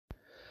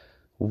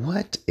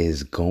What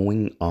is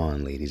going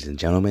on, ladies and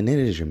gentlemen? It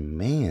is your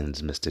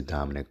man's Mr.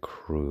 Dominic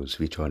Cruz,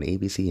 featured on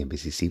ABC,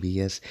 NBC,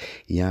 CBS,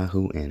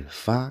 Yahoo, and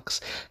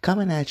Fox,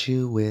 coming at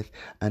you with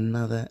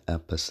another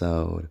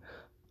episode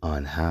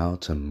on how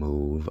to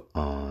move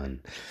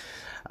on.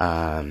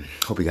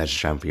 Hope you guys are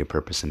striving for your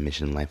purpose and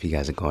mission in life. You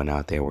guys are going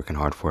out there, working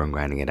hard for it and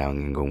grinding it out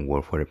and going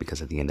work for it,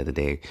 because at the end of the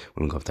day,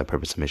 when we go for that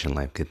purpose and mission in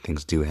life, good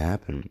things do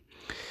happen.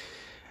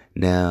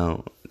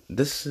 Now,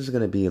 this is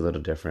going to be a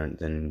little different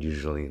than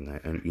usually.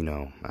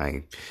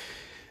 I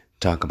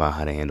talk about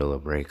how to handle a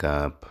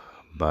breakup,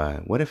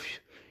 but what if,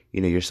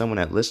 you're someone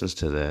that listens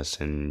to this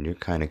and you're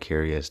kind of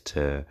curious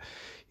to,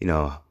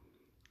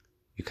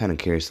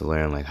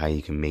 learn like how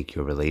you can make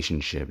your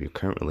relationship, your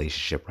current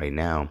relationship right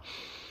now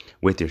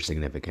with your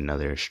significant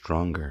other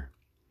stronger.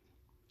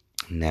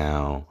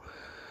 Now,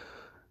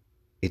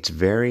 it's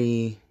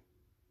very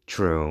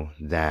true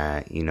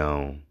that,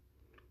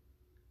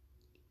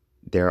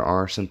 there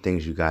are some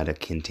things you gotta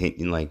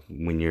continue, like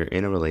when you're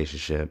in a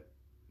relationship,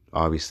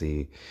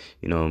 obviously,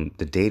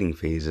 the dating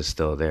phase is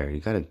still there. You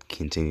gotta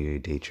continue to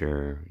date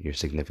your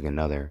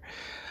significant other.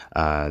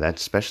 That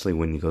especially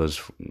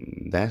goes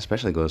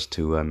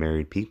to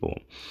married people.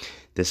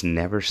 This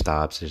never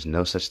stops. There's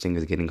no such thing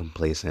as getting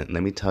complacent.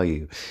 Let me tell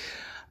you,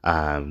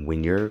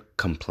 when you're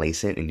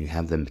complacent and you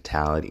have the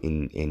mentality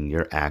in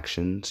your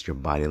actions, your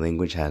body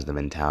language has the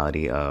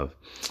mentality of,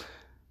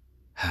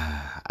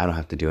 I don't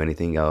have to do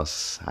anything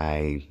else.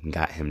 I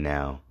got him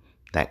now.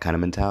 That kind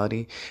of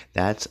mentality,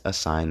 that's a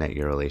sign that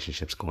your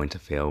relationship's going to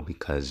fail,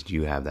 because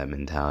you have that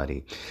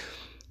mentality.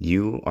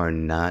 You are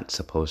not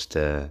supposed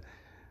to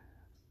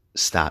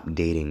stop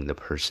dating the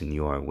person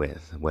you are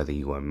with, whether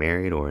you are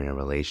married or in a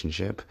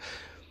relationship.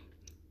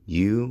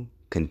 You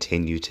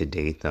continue to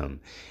date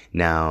them.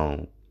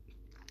 Now,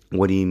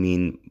 what do you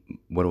mean?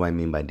 What do I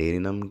mean by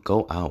dating them?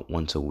 Go out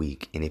once a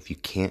week. And if you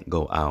can't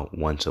go out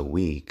once a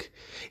week,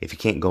 if you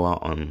can't go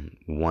out on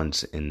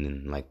once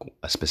in like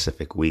a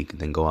specific week,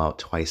 then go out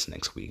twice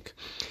next week,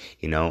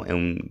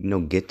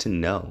 and, get to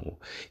know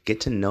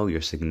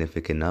your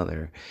significant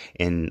other.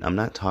 And I'm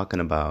not talking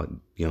about,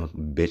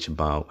 bitch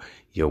about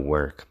your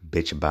work,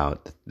 bitch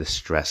about the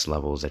stress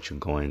levels that you're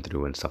going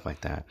through and stuff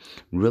like that.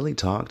 Really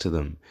talk to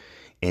them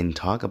and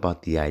talk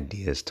about the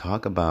ideas,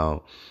 talk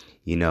about,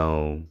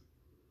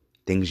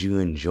 things you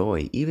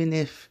enjoy, even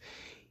if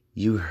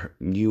you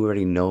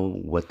already know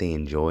what they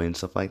enjoy and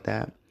stuff like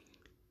that.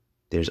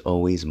 There's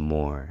always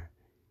more.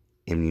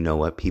 And you know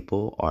what?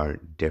 People are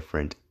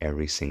different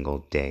every single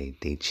day.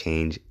 They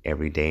change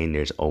every day, and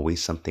there's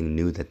always something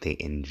new that they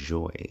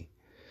enjoy.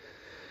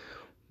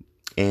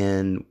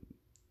 And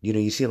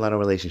you see a lot of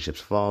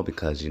relationships fall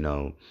because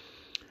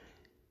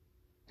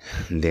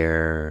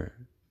they're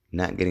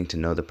not getting to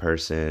know the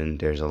person.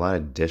 There's a lot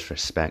of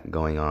disrespect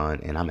going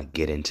on, and I'm gonna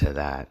get into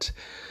that.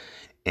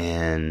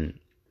 And,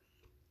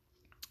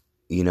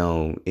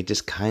 it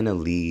just kind of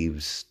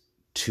leaves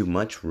too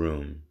much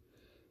room.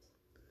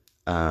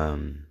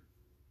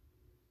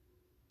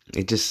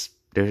 It's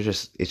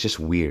just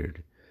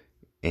weird.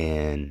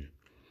 And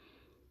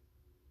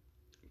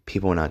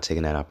people are not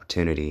taking that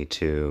opportunity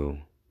to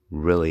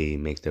really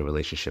make their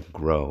relationship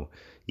grow.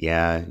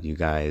 Yeah, you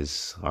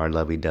guys are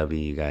lovey-dovey.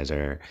 You guys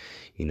are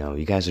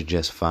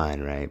just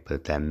fine, right?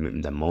 But the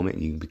moment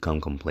you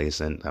become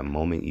complacent, the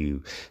moment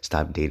you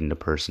stop dating the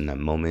person, that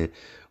moment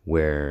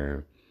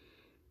where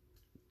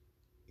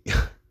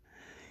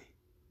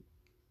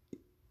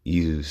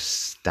you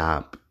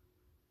stop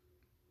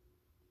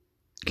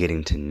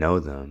getting to know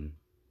them,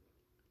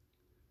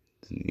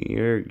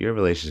 your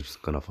relationship's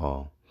gonna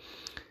fall.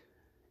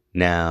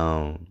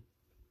 Now,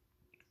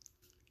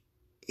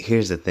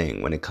 here's the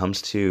thing. When it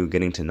comes to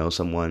getting to know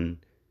someone,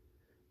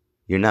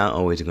 you're not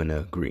always going to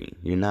agree.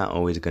 You're not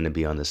always going to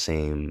be on the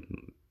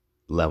same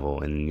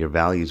level, and your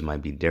values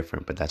might be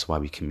different, but that's why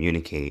we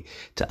communicate,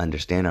 to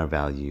understand our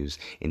values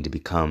and to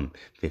become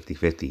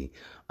 50-50,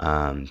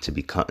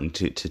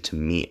 to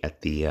meet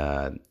at the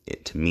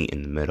to meet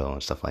in the middle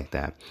and stuff like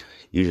that.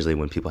 Usually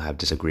when people have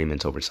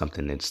disagreements over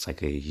something, it's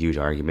like a huge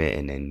argument,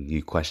 and then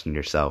you question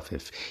yourself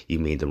if you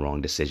made the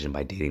wrong decision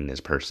by dating this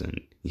person,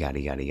 yada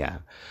yada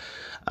yada.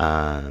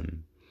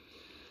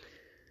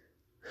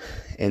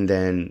 And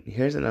then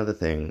here's another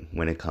thing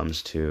when it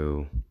comes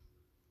to,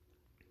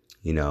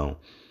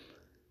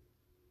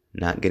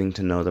 not getting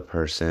to know the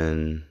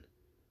person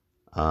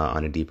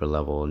on a deeper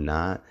level,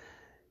 not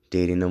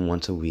dating them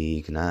once a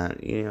week,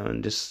 not,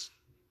 just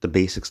the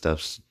basic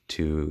stuff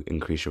to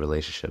increase your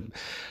relationship.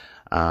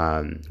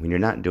 When you're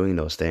not doing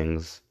those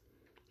things,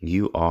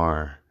 you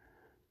are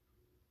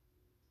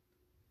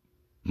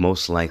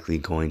most likely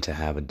going to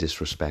have a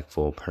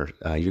disrespectful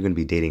you're going to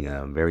be dating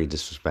a very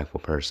disrespectful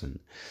person.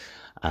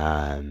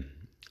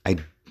 I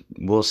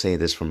will say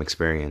this from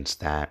experience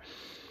that,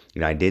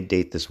 I did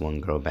date this one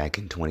girl back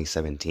in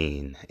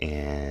 2017,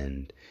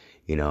 and,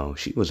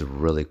 she was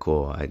really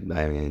cool. I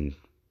mean,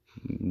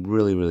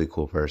 really, really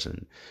cool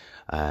person.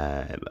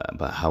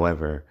 But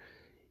however,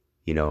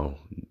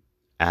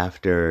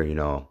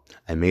 after,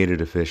 I made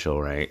it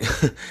official, right?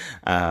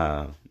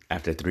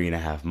 after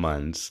 3.5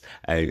 months,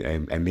 I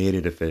made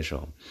it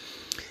official.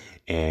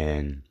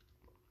 And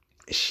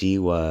she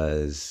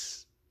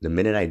was, the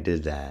minute I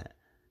did that,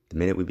 the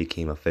minute we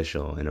became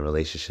official in a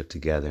relationship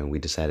together and we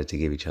decided to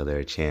give each other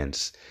a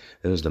chance,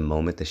 it was the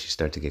moment that she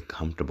started to get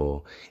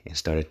comfortable and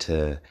started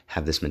to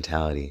have this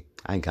mentality.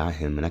 I got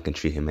him and I can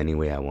treat him any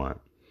way I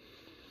want.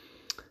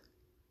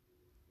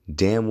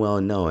 Damn well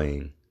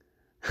knowing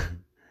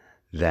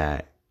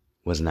that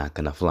was not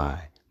going to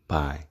fly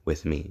by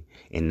with me.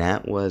 And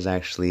that was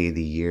actually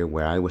the year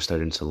where I was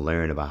starting to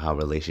learn about how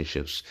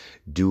relationships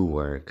do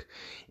work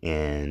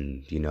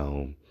and,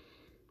 XYZ,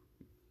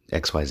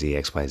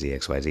 XYZ,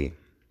 XYZ.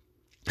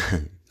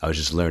 I was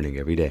just learning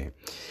every day.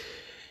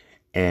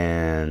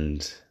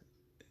 And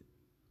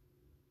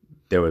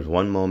there was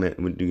one moment,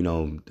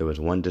 there was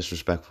one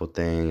disrespectful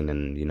thing, and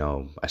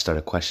then, I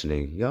started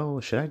questioning,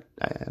 should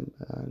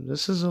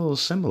this is a little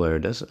similar.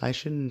 I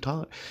shouldn't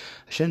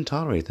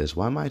tolerate this.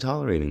 Why am I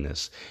tolerating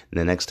this? And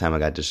the next time I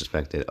got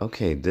disrespected,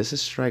 okay, this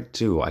is strike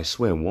 2. I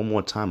swear, one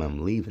more time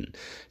I'm leaving.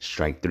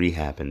 Strike 3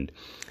 happened,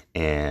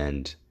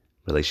 and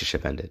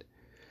relationship ended.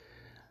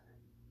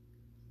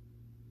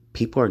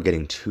 People are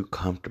getting too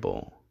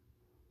comfortable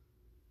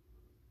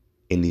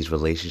in these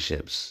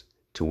relationships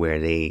to where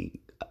they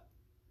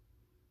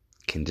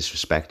can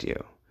disrespect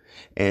you.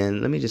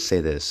 And let me just say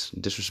this,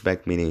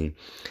 disrespect meaning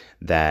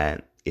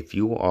that if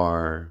you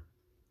are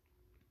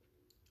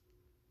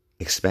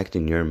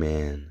expecting your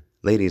man,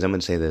 ladies, I'm going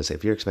to say this,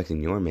 if you're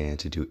expecting your man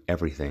to do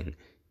everything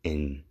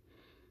and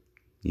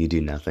you do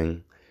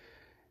nothing,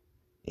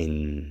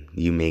 and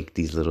you make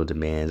these little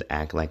demands,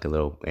 act like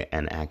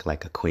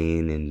a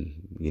queen,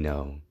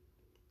 and,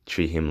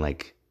 treat him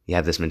like, you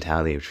have this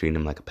mentality of treating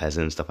him like a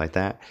peasant and stuff like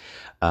that,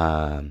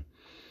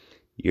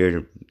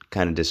 you're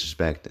kind of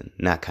disrespecting.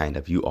 Not kind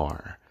of, you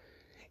are.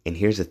 And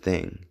here's the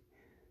thing.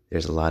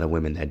 There's a lot of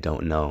women that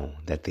don't know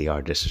that they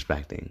are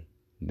disrespecting.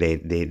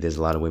 There's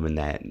a lot of women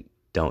that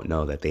don't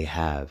know that they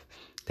have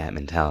that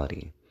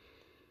mentality.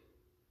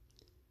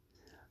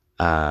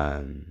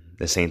 The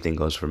same thing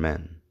goes for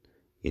men.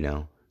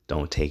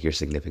 Don't take your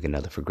significant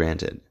other for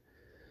granted.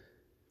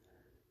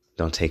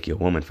 Don't take your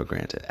woman for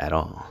granted at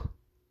all.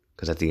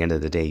 Because at the end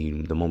of the day,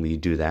 the moment you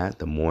do that,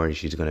 the more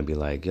she's going to be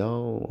like,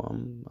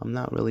 I'm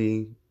not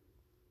really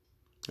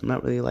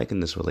liking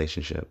this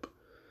relationship.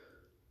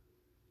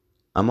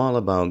 I'm all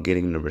about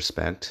getting the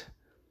respect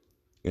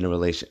in a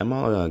relation. I'm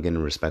all about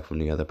getting respect from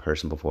the other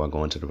person before I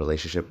go into the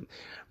relationship,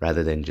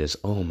 rather than just,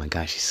 oh my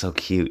gosh, she's so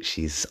cute,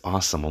 she's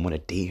awesome, I want to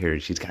date her,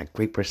 she's got a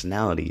great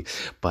personality,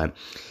 but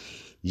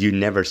you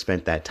never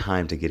spent that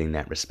time to getting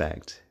that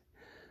respect.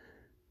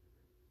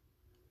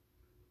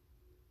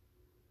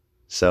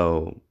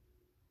 So,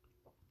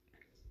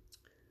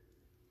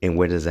 and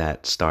where does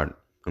that start?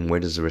 And where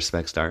does the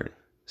respect start?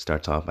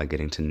 Starts off by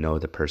getting to know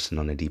the person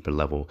on a deeper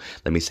level.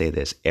 Let me say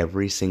this.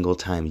 Every single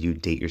time you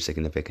date your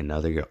significant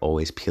other, you're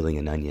always peeling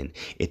an onion.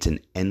 It's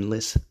an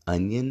endless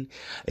onion.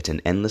 It's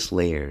an endless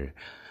layers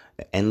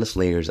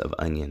of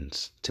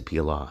onions to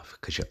peel off,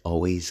 because you're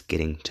always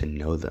getting to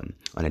know them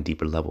on a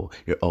deeper level.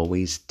 You're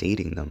always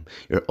dating them.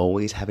 You're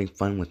always having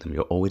fun with them.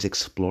 You're always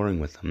exploring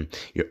with them.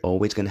 You're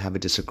always going to have a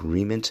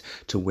disagreement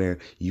to where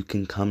you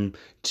can come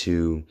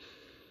to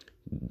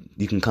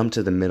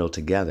the middle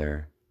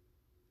together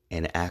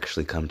and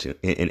actually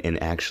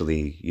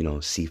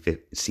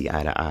see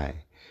eye to eye.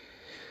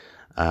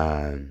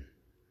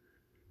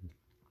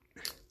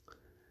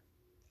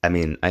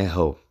 I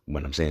hope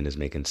what I'm saying is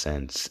making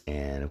sense.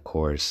 And of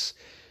course,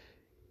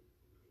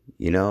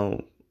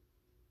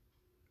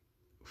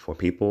 for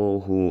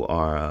people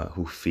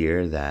who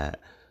fear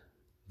that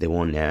they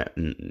will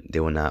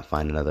not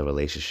find another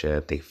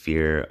relationship, they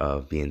fear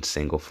of being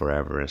single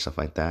forever and stuff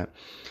like that,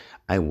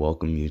 I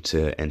welcome you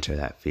to enter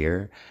that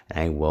fear, and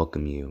I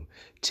welcome you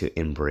to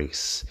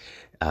embrace,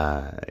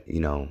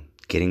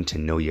 getting to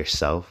know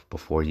yourself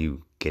before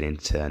you get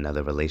into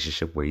another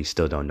relationship where you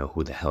still don't know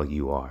who the hell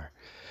you are.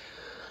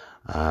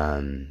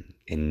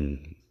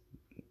 And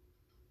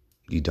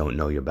you don't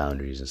know your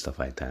boundaries and stuff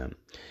like that.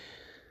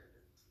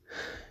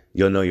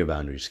 You'll know your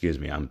boundaries, excuse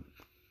me. I'm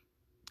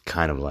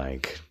kind of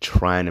like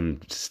trying to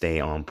stay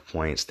on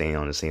point, staying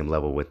on the same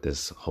level with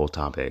this whole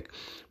topic,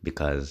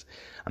 because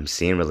I'm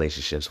seeing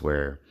relationships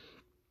where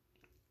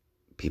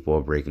people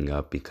are breaking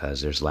up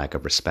because there's lack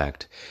of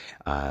respect,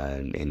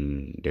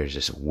 and there's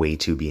just way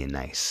too being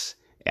nice.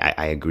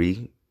 I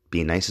agree,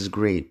 being nice is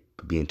great,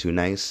 but being too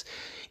nice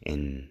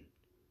and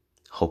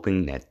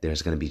hoping that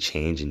there's going to be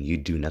change and you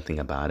do nothing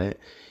about it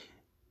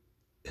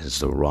is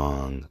the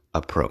wrong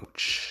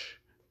approach.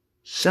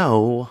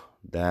 So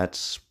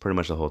that's pretty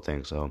much the whole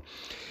thing. So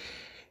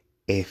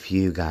if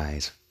you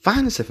guys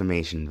find this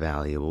information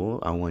valuable,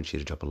 I want you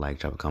to drop a like,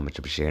 drop a comment,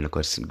 drop a share, and of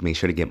course, make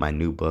sure to get my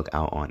new book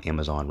out on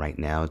Amazon right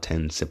now,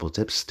 10 Simple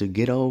Tips to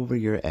Get Over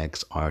Your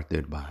Ex,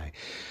 authored by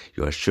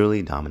yours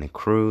truly, Dominic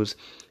Cruz.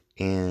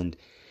 And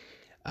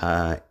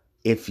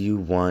if you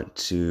want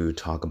to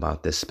talk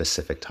about this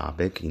specific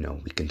topic,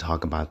 we can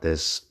talk about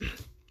this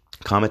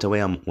comment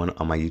away on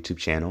my YouTube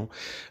channel,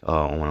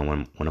 on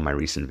one of my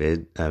recent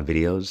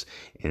videos,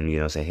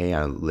 and say, hey,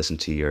 I listened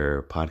to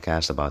your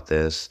podcast about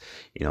this.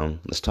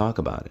 Let's talk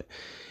about it.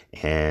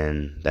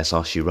 And that's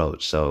all she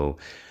wrote. So,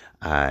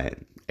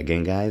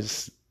 again,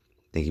 guys,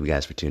 thank you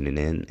guys for tuning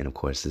in. And of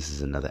course, this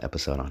is another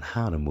episode on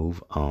how to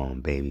move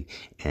on, baby.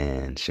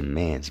 And it's your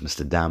man's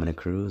Mr. Dominic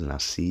Cruz, and I'll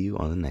see you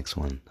on the next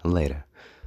one. Later.